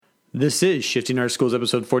This is Shifting Our Schools,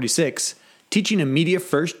 episode 46, Teaching a Media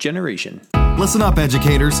First Generation. Listen up,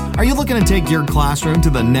 educators. Are you looking to take your classroom to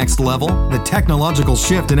the next level? The technological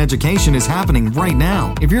shift in education is happening right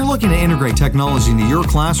now. If you're looking to integrate technology into your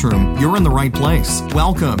classroom, you're in the right place.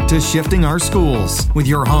 Welcome to Shifting Our Schools with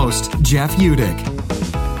your host, Jeff Udick.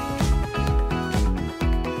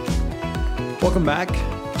 Welcome back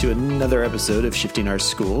to another episode of Shifting Our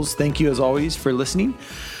Schools. Thank you, as always, for listening.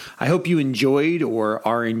 I hope you enjoyed or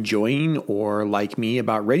are enjoying or, like me,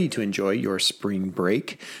 about ready to enjoy your spring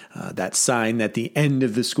break. That sign that the end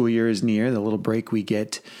of the school year is near, the little break we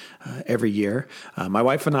get every year. My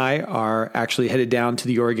wife and I are actually headed down to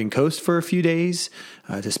the Oregon coast for a few days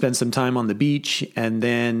to spend some time on the beach, and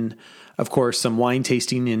then, of course, some wine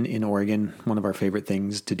tasting in Oregon, one of our favorite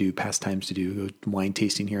things to do, pastimes to do, wine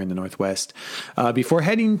tasting here in the Northwest, before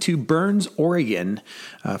heading to Burns, Oregon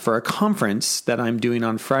for a conference that I'm doing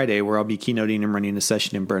on Friday, where I'll be keynoting and running a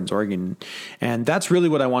session in Burns, Oregon. And that's really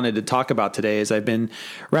what I wanted to talk about today, as I've been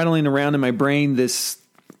rattling around in my brain this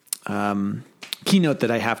keynote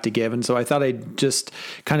that I have to give. And so I thought I'd just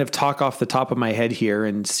kind of talk off the top of my head here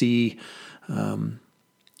and see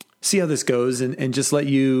how this goes, and just let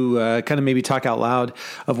you kind of maybe talk out loud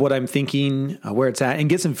of what I'm thinking, where it's at, and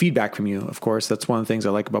get some feedback from you. Of course, that's one of the things I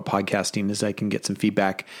like about podcasting, is I can get some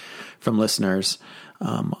feedback from listeners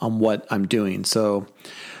on what I'm doing. So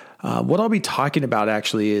what I'll be talking about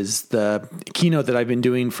actually is the keynote that I've been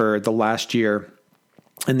doing for the last year.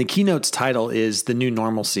 And the keynote's title is The New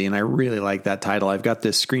Normalcy, and I really like that title. I've got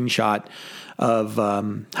this screenshot of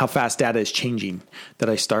how fast data is changing that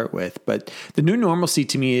I start with. But the new normalcy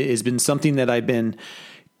to me has been something that I've been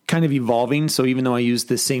kind of evolving. So even though I use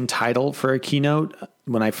the same title for a keynote,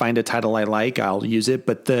 when I find a title I like, I'll use it.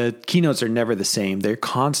 But the keynotes are never the same. They're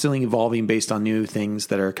constantly evolving based on new things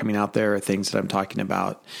that are coming out there, or things that I'm talking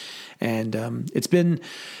about. And it's been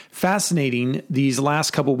fascinating these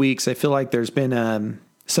last couple weeks. I feel like there's been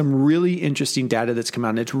some really interesting data that's come out,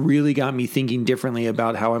 and it's really got me thinking differently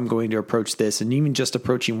about how I'm going to approach this, and even just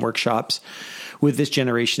approaching workshops with this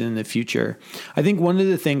generation in the future. I think one of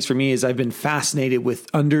the things for me is I've been fascinated with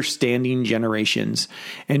understanding generations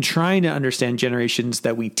and trying to understand generations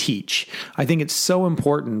that we teach. I think it's so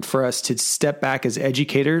important for us to step back as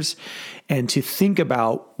educators and to think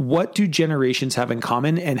about, what do generations have in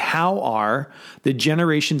common, and how are the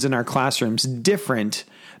generations in our classrooms different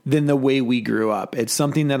than the way we grew up. It's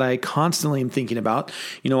something that I constantly am thinking about.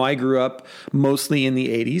 You know, I grew up mostly in the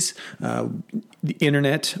 80s. The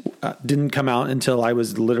internet didn't come out until I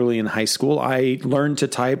was literally in high school. I learned to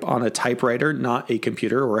type on a typewriter, not a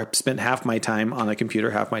computer, or I spent half my time on a computer,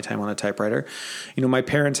 half my time on a typewriter. You know, my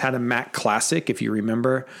parents had a Mac Classic, if you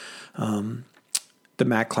remember. The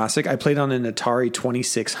Mac Classic. I played on an Atari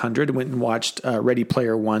 2600, went and watched Ready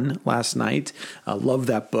Player One last night. Love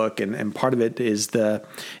that book. And part of it is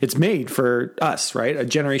it's made for us, right? A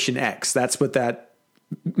Generation X. That's what that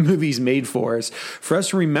movie's made for, is for us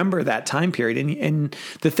to remember that time period. And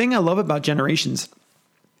the thing I love about generations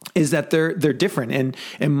is that they're different. And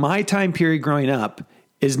in my time period growing up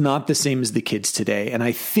is not the same as the kids today. And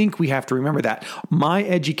I think we have to remember that. My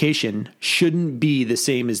education shouldn't be the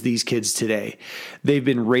same as these kids today. They've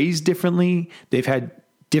been raised differently. They've had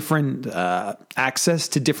different access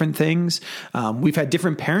to different things. We've had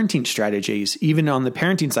different parenting strategies, even on the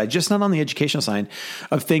parenting side, just not on the educational side,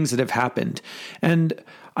 of things that have happened. And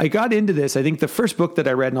I got into this, I think the first book that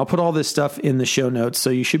I read, and I'll put all this stuff in the show notes, so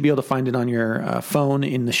you should be able to find it on your phone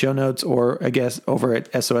in the show notes, or I guess over at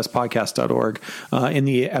sospodcast.org in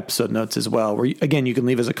the episode notes as well, where, again, you can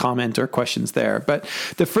leave us a comment or questions there. But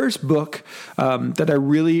the first book that I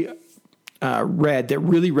really read that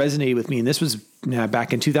really resonated with me, and this was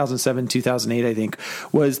back in 2007, 2008, I think,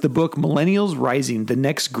 was the book Millennials Rising, The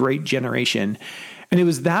Next Great Generation. And it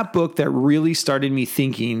was that book that really started me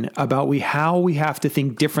thinking about how we have to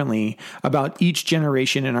think differently about each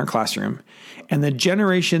generation in our classroom. And the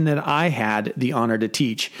generation that I had the honor to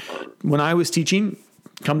teach, when I was teaching,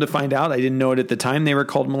 come to find out, I didn't know it at the time, they were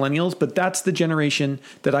called millennials, but that's the generation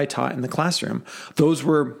that I taught in the classroom. Those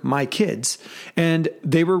were my kids, and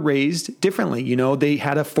they were raised differently. You know, they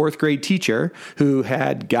had a fourth grade teacher who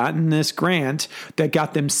had gotten this grant that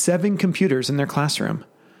got them 7 computers in their classroom.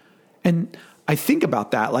 And I think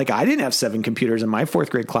about that. Like, I didn't have 7 computers in my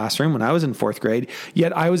fourth grade classroom when I was in fourth grade,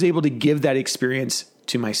 yet I was able to give that experience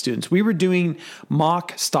to my students. We were doing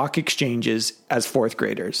mock stock exchanges as fourth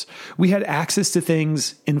graders. We had access to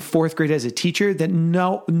things in fourth grade as a teacher that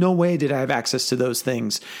no way did I have access to those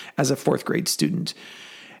things as a fourth grade student.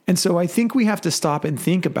 And so I think we have to stop and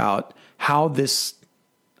think about how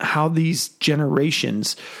these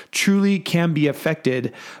generations truly can be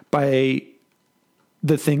affected by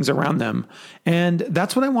the things around them. And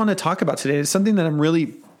that's what I want to talk about today. It's something that I'm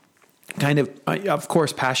really kind of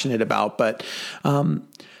course, passionate about, but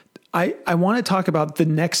I want to talk about the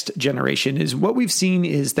next generation. Is what we've seen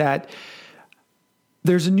is that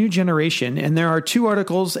there's a new generation, and there are 2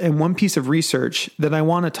 articles and 1 piece of research that I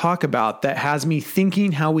want to talk about that has me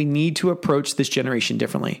thinking how we need to approach this generation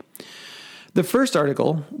differently. The first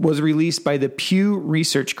article was released by the Pew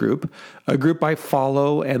Research Group, a group I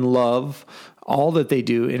follow and love all that they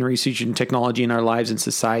do in research and technology in our lives and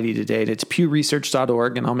society today. And it's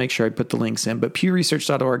pewresearch.org, and I'll make sure I put the links in, but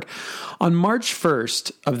pewresearch.org. On March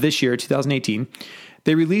 1st of this year, 2018,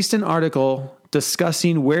 they released an article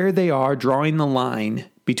discussing where they are drawing the line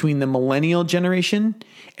between the millennial generation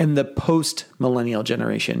and the post-millennial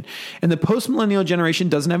generation. And the post-millennial generation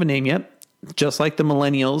doesn't have a name yet. Just like the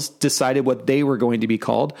millennials decided what they were going to be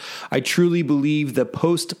called, I truly believe the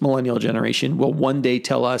post-millennial generation will one day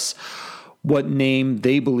tell us what name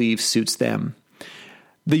they believe suits them.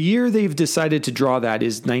 The year they've decided to draw that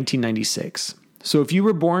is 1996. So if you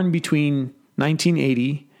were born between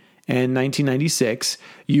 1980 and 1996,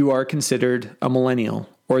 you are considered a millennial,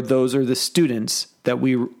 or those are the students that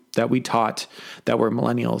we taught that were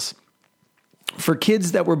millennials. For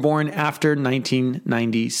kids that were born after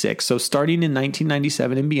 1996, so starting in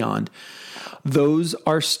 1997 and beyond, those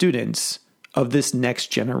are students of this next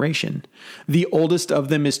generation. The oldest of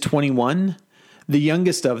them is 21. The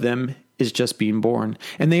youngest of them is just being born.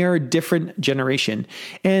 And they are a different generation.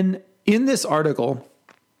 And in this article,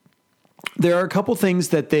 there are a couple things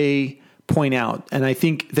that they point out. And I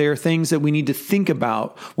think there are things that we need to think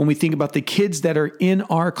about when we think about the kids that are in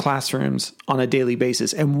our classrooms on a daily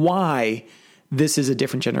basis and why this is a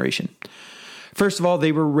different generation. First of all,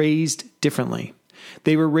 they were raised differently.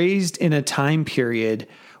 They were raised in a time period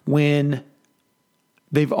when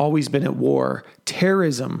they've always been at war.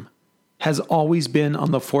 Terrorism has always been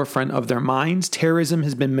on the forefront of their minds. Terrorism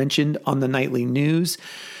has been mentioned on the nightly news.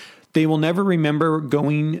 They will never remember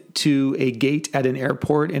going to a gate at an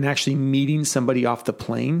airport and actually meeting somebody off the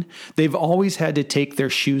plane. They've always had to take their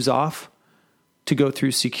shoes off to go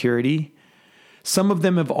through security. Some of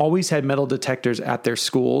them have always had metal detectors at their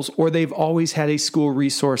schools, or they've always had a school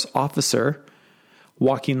resource officer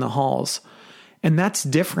walking the halls. And that's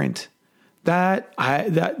different. That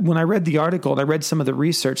when I read the article and I read some of the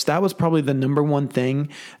research, that was probably the number one thing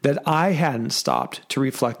that I hadn't stopped to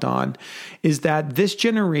reflect on, is that this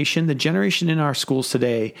generation, the generation in our schools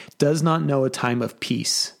today, does not know a time of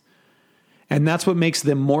peace. And that's what makes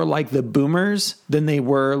them more like the boomers than they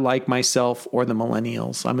were like myself or the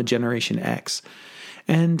millennials. I'm a Generation X.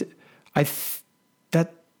 And that's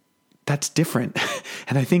different.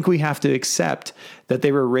 And I think we have to accept that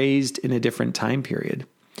they were raised in a different time period.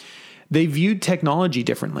 They viewed technology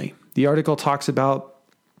differently. The article talks about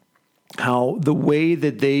how the way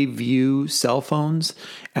that they view cell phones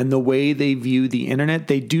and the way they view the internet,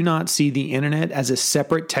 they do not see the internet as a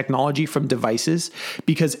separate technology from devices,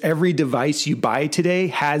 because every device you buy today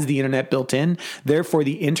has the internet built in. Therefore,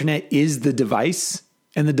 the internet is the device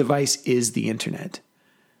and the device is the internet.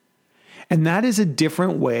 And that is a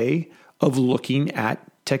different way of looking at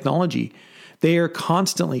technology. They are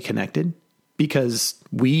constantly connected because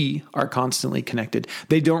we are constantly connected.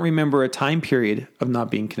 They don't remember a time period of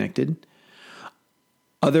not being connected.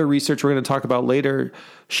 Other research we're going to talk about later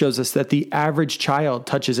shows us that the average child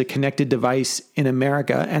touches a connected device in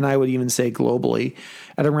America, and I would even say globally,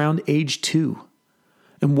 at around age 2.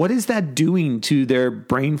 And what is that doing to their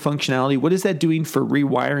brain functionality? What is that doing for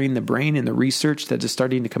rewiring the brain and the research that is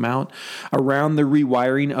starting to come out around the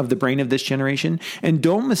rewiring of the brain of this generation? And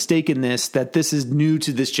don't mistake in this that this is new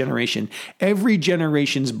to this generation. Every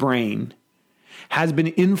generation's brain has been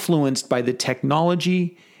influenced by the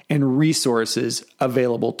technology and resources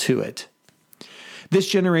available to it. This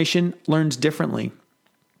generation learns differently.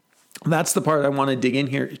 That's the part I want to dig in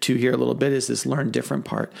here a little bit, is this learn different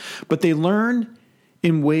part. But they learn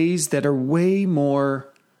in ways that are way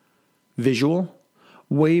more visual,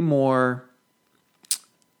 way more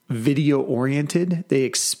video oriented. They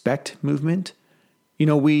expect movement. You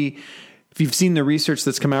know, if you've seen the research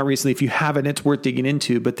that's come out recently, if you haven't, it's worth digging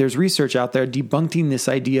into, but there's research out there debunking this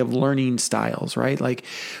idea of learning styles, right? Like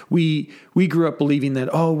we grew up believing that,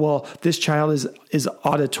 oh, well, this child is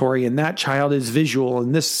auditory and that child is visual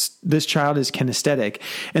and this child is kinesthetic.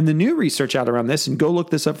 And the new research out around this, and go look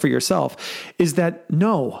this up for yourself, is that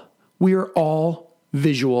no, we are all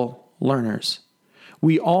visual learners.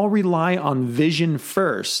 We all rely on vision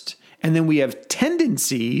first, and then we have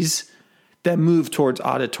tendencies that move towards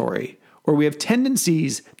auditory, or we have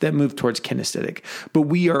tendencies that move towards kinesthetic, but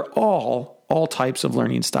we are all types of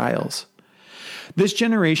learning styles. This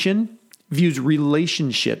generation views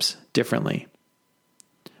relationships differently.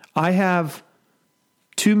 I have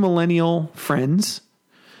 2 millennial friends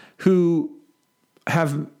who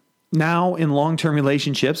have now in long-term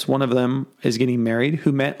relationships. One of them is getting married,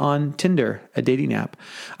 who met on Tinder, a dating app.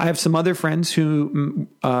 I have some other friends who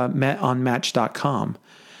met on Match.com.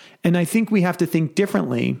 And I think we have to think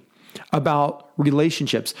differently about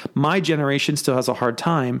relationships. My generation still has a hard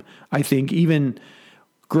time, I think, even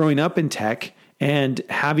growing up in tech and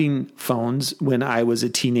having phones when I was a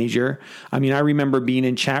teenager. I mean, I remember being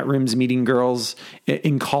in chat rooms, meeting girls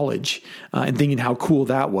in college and thinking how cool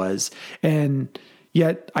that was. And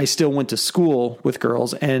yet I still went to school with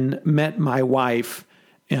girls and met my wife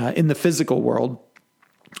in the physical world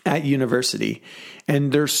at university.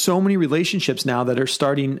 And there's so many relationships now that are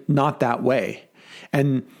starting not that way.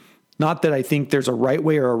 And not that I think there's a right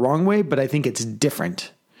way or a wrong way, but I think it's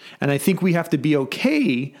different. And I think we have to be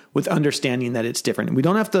okay with understanding that it's different. We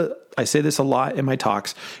don't have to, I say this a lot in my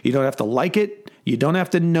talks, you don't have to like it, you don't have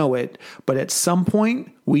to know it, but at some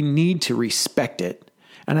point we need to respect it.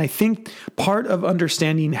 And I think part of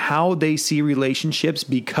understanding how they see relationships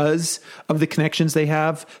because of the connections they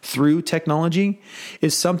have through technology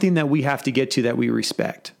is something that we have to get to, that we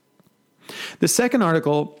respect. The second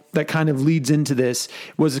article that kind of leads into this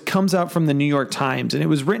comes out from the New York Times, and it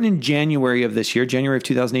was written in January of this year, January of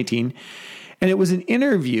 2018. And it was an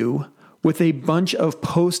interview with a bunch of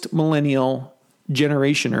post-millennial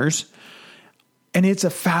generationers. And it's a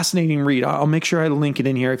fascinating read. I'll make sure I link it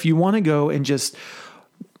in here. If you want to go and just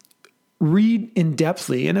read in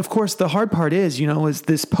depthly. And of course, the hard part is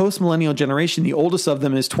this post-millennial generation, the oldest of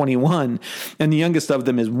them is 21 and the youngest of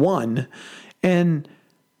them is 1. And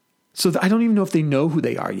so I don't even know if they know who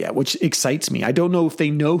they are yet, which excites me. I don't know if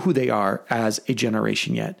they know who they are as a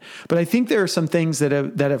generation yet. But I think there are some things that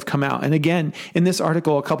have come out. And again, in this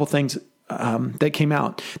article, a couple things that came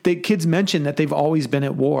out. The kids mentioned that they've always been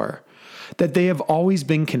at war, that they have always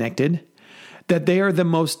been connected, that they are the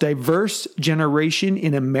most diverse generation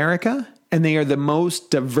in America, and they are the most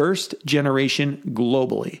diverse generation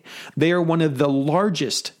globally. They are one of the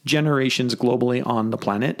largest generations globally on the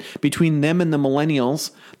planet. Between them and the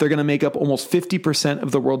millennials, they're going to make up almost 50%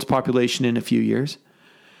 of the world's population in a few years.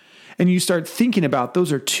 And you start thinking about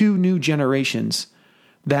those are 2 new generations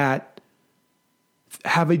that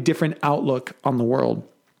have a different outlook on the world.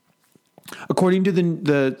 According to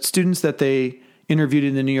the students that they interviewed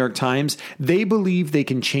in the New York Times, they believe they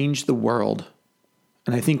can change the world.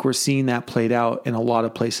 And I think we're seeing that played out in a lot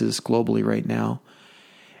of places globally right now.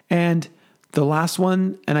 And the last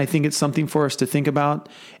one, and I think it's something for us to think about,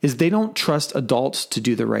 is they don't trust adults to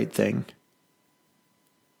do the right thing.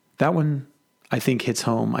 That one, I think, hits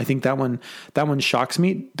home. I think that one shocks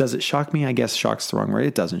me. Does it shock me? I guess shock's the wrong word.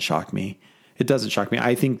 It doesn't shock me. It doesn't shock me.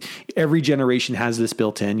 I think every generation has this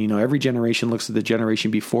built in. Every generation looks at the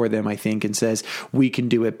generation before them, I think, and says, we can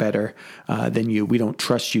do it better than you. We don't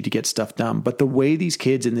trust you to get stuff done. But the way these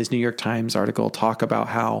kids in this New York Times article talk about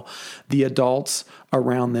how the adults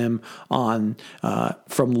around them on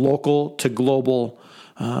from local to global,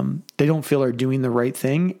 they don't feel are doing the right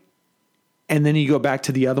thing. And then you go back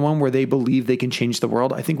to the other one where they believe they can change the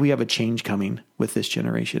world. I think we have a change coming with this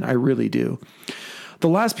generation. I really do. The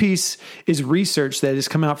last piece is research that has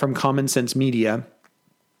come out from Common Sense Media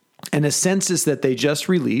and a census that they just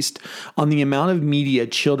released on the amount of media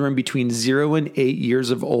children between 0 and 8 years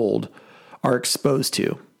of old are exposed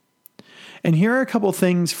to. And here are a couple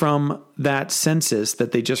things from that census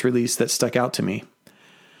that they just released that stuck out to me.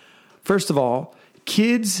 First of all,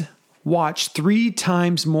 kids watch 3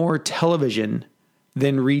 times more television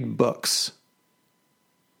than read books.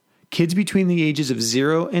 Kids between the ages of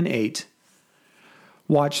 0 and 8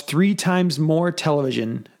 watch 3 times more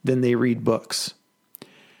television than they read books.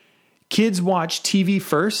 Kids watch TV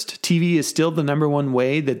first. TV is still the number one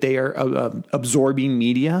way that they are absorbing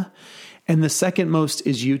media. And the second most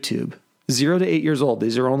is YouTube. 0 to 8 years old.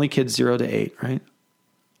 These are only kids 0 to 8, right?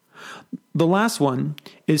 The last one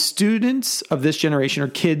is students of this generation, or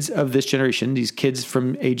kids of this generation, these kids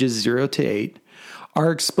from ages 0 to 8,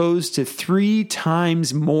 are exposed to 3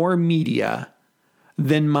 times more media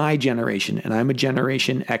than my generation, and I'm a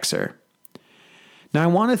Generation Xer. Now, I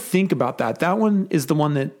want to think about that. That one is the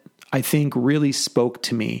one that I think really spoke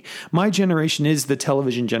to me. My generation is the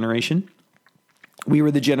television generation. We were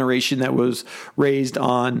the generation that was raised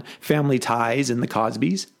on Family Ties and the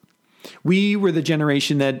Cosbys. We were the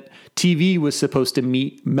generation that TV was supposed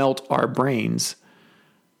to melt our brains.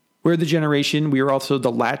 We were also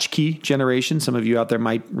the latchkey generation. Some of you out there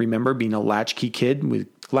might remember being a latchkey kid with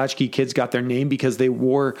latchkey kids got their name because they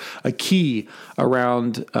wore a key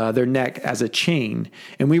around their neck as a chain.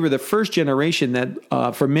 And we were the first generation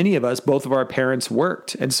that, for many of us, both of our parents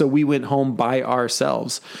worked. And so we went home by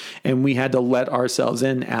ourselves and we had to let ourselves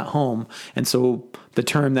in at home. And so the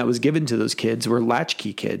term that was given to those kids were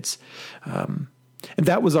latchkey kids. And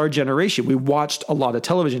that was our generation. We watched a lot of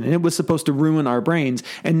television and it was supposed to ruin our brains.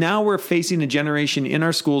 And now we're facing a generation in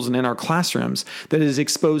our schools and in our classrooms that is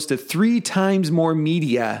exposed to 3 times more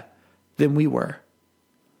media than we were.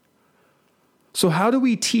 So how do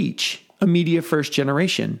we teach a media first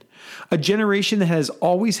generation? A generation that has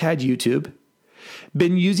always had YouTube,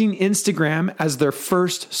 been using Instagram as their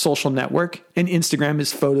first social network, and Instagram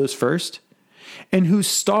is photos first, and whose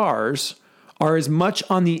stars are as much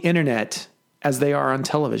on the internet as they are on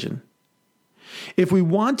television. If we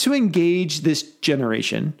want to engage this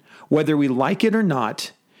generation, whether we like it or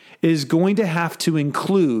not, it is going to have to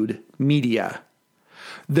include media.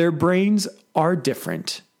 Their brains are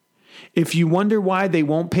different. If you wonder why they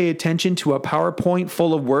won't pay attention to a PowerPoint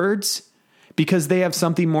full of words, because they have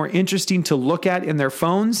something more interesting to look at in their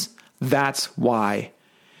phones, that's why.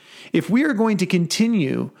 If we are going to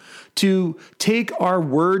continue to take our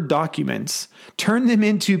Word documents, turn them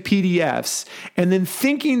into PDFs, and then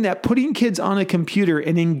thinking that putting kids on a computer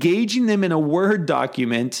and engaging them in a Word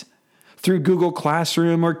document through Google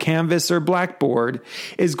Classroom or Canvas or Blackboard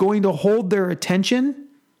is going to hold their attention,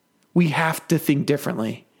 we have to think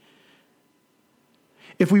differently.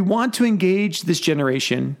 If we want to engage this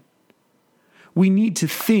generation, we need to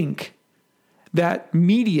think that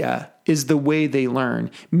media is the way they learn.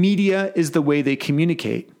 Media is the way they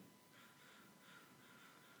communicate.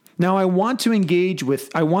 Now, I want them to engage with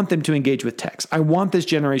text. I want this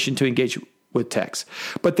generation to engage with text,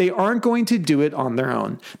 but they aren't going to do it on their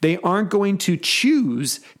own. They aren't going to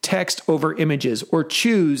choose text over images or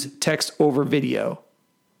choose text over video.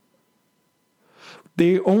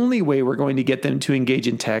 The only way we're going to get them to engage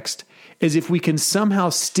in text is if we can somehow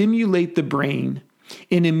stimulate the brain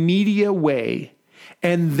in a media way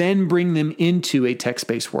and then bring them into a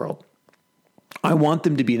text-based world. I want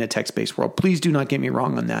them to be in a text-based world. Please do not get me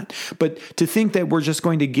wrong on that. But to think that we're just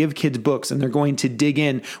going to give kids books and they're going to dig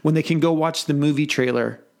in when they can go watch the movie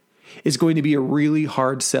trailer is going to be a really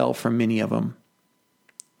hard sell for many of them.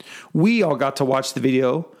 We all got to watch the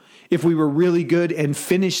video if we were really good and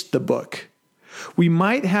finished the book. We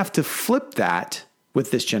might have to flip that with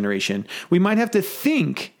this generation. We might have to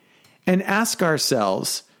think and ask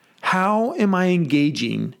ourselves, how am I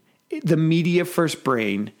engaging the media first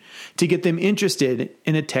brain to get them interested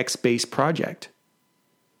in a text-based project?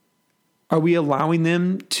 Are we allowing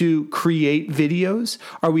them to create videos?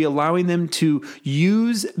 Are we allowing them to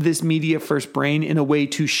use this media first brain in a way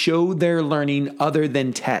to show their learning other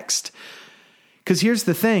than text? Because here's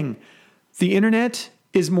the thing, the internet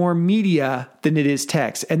is more media than it is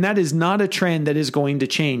text. And that is not a trend that is going to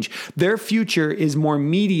change. Their future is more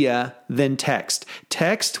media than text.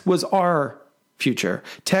 Text was our future.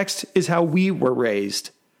 Text is how we were raised.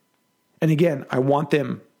 And again, I want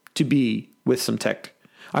them to be with some tech.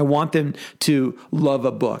 I want them to love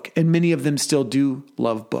a book. And many of them still do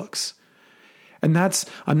love books. And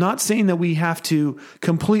I'm not saying that we have to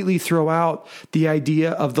completely throw out the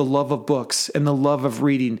idea of the love of books and the love of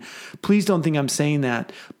reading. Please don't think I'm saying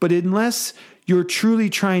that. But unless you're truly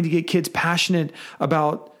trying to get kids passionate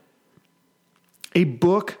about a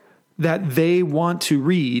book that they want to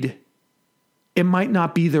read, it might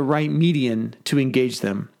not be the right medium to engage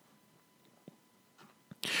them.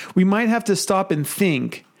 We might have to stop and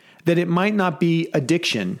think that it might not be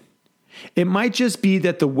addiction. It might just be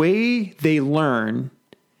that the way they learn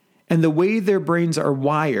and the way their brains are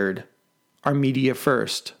wired are media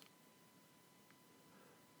first.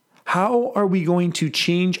 How are we going to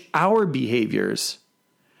change our behaviors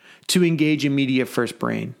to engage a media first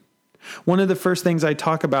brain? One of the first things I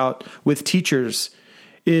talk about with teachers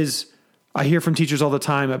is I hear from teachers all the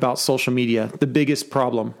time about social media, the biggest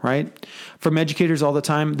problem, right? From educators all the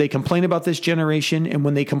time, they complain about this generation. And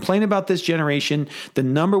when they complain about this generation, the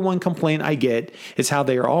number one complaint I get is how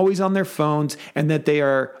they are always on their phones and that they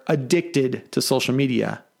are addicted to social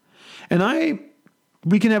media. And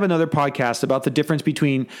we can have another podcast about the difference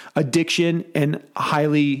between addiction and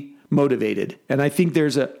highly motivated. And I think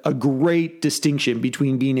there's a great distinction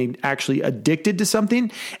between being actually addicted to something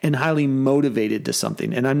and highly motivated to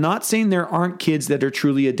something. And I'm not saying there aren't kids that are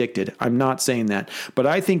truly addicted. I'm not saying that. But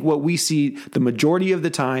I think what we see the majority of the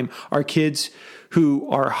time are kids who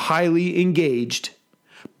are highly engaged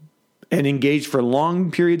and engaged for long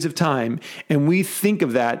periods of time. And we think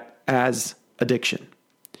of that as addiction.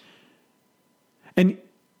 And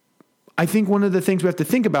I think one of the things we have to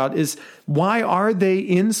think about is, why are they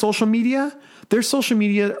in social media? Their social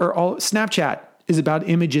media are all, Snapchat is about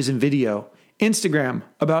images and video. Instagram,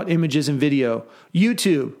 about images and video.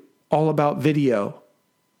 YouTube, all about video.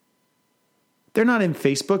 They're not in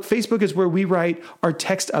Facebook. Facebook is where we write our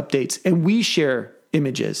text updates and we share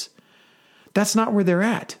images. That's not where they're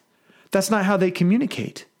at. That's not how they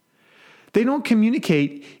communicate. They don't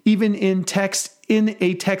communicate even in text, in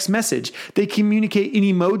a text message. They communicate in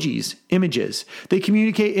emojis, images. They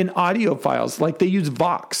communicate in audio files, like they use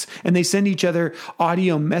Vox, and they send each other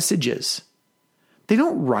audio messages. They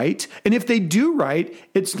don't write. And if they do write,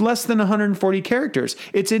 it's less than 140 characters.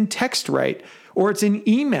 It's in text write, or it's in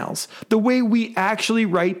emails, the way we actually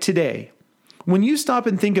write today. When you stop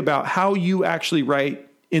and think about how you actually write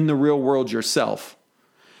in the real world yourself,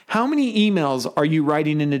 how many emails are you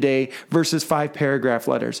writing in a day versus 5-paragraph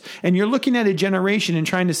letters? And you're looking at a generation and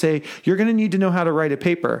trying to say, you're going to need to know how to write a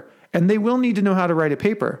paper. And they will need to know how to write a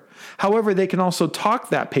paper. However, they can also talk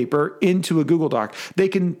that paper into a Google Doc. They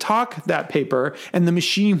can talk that paper and the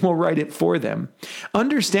machine will write it for them.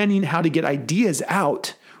 Understanding how to get ideas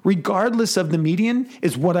out, regardless of the medium,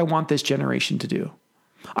 is what I want this generation to do.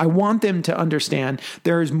 I want them to understand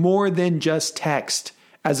there is more than just text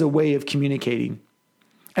as a way of communicating.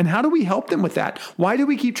 And how do we help them with that? Why do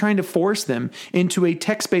we keep trying to force them into a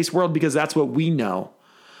text-based world? Because that's what we know.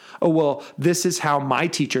 Oh, well, this is how my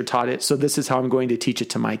teacher taught it, so this is how I'm going to teach it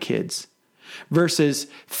to my kids. Versus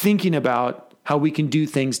thinking about how we can do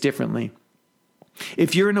things differently.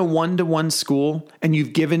 If you're in a one-to-one school and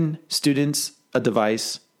you've given students a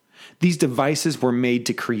device, these devices were made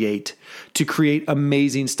to create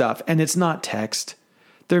amazing stuff. And it's not text.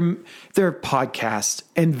 They're podcasts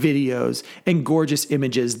and videos and gorgeous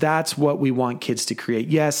images. That's what we want kids to create.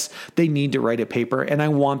 Yes, they need to write a paper, and I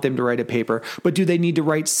want them to write a paper. But do they need to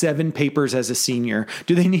write 7 papers as a senior?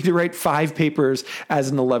 Do they need to write 5 papers as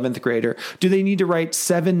an 11th grader? Do they need to write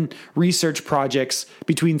 7 research projects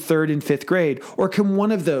between 3rd and 5th grade? Or can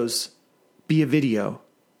one of those be a video?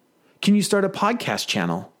 Can you start a podcast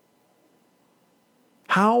channel?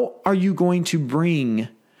 How are you going to bring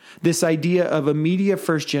this idea of a media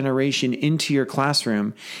first generation into your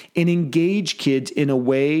classroom and engage kids in a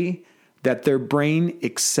way that their brain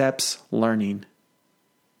accepts learning?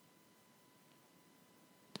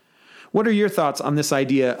 What are your thoughts on this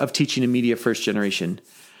idea of teaching a media first generation?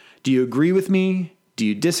 Do you agree with me? Do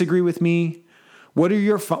you disagree with me? What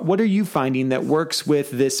are you finding that works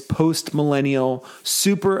with this post-millennial,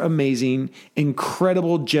 super amazing,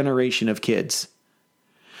 incredible generation of kids?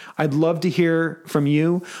 I'd love to hear from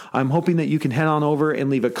you. I'm hoping that you can head on over and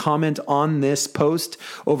leave a comment on this post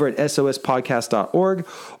over at sospodcast.org.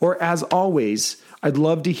 Or as always, I'd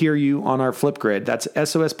love to hear you on our Flipgrid. That's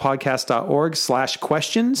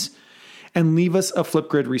sospodcast.org/questions, and leave us a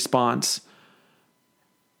Flipgrid response.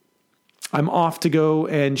 I'm off to go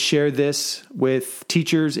and share this with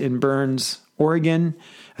teachers in Burns, Oregon.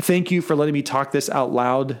 Thank you for letting me talk this out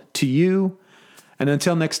loud to you. And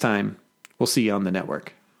until next time, we'll see you on the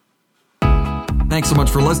network. Thanks so much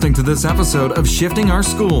for listening to this episode of Shifting Our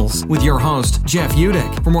Schools with your host, Jeff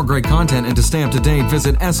Udick. For more great content and to stay up to date,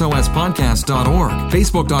 visit sospodcast.org,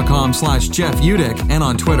 facebook.com/Jeff Udick, and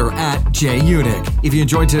on Twitter @JUdick. If you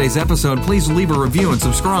enjoyed today's episode, please leave a review and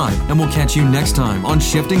subscribe, and we'll catch you next time on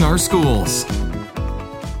Shifting Our Schools.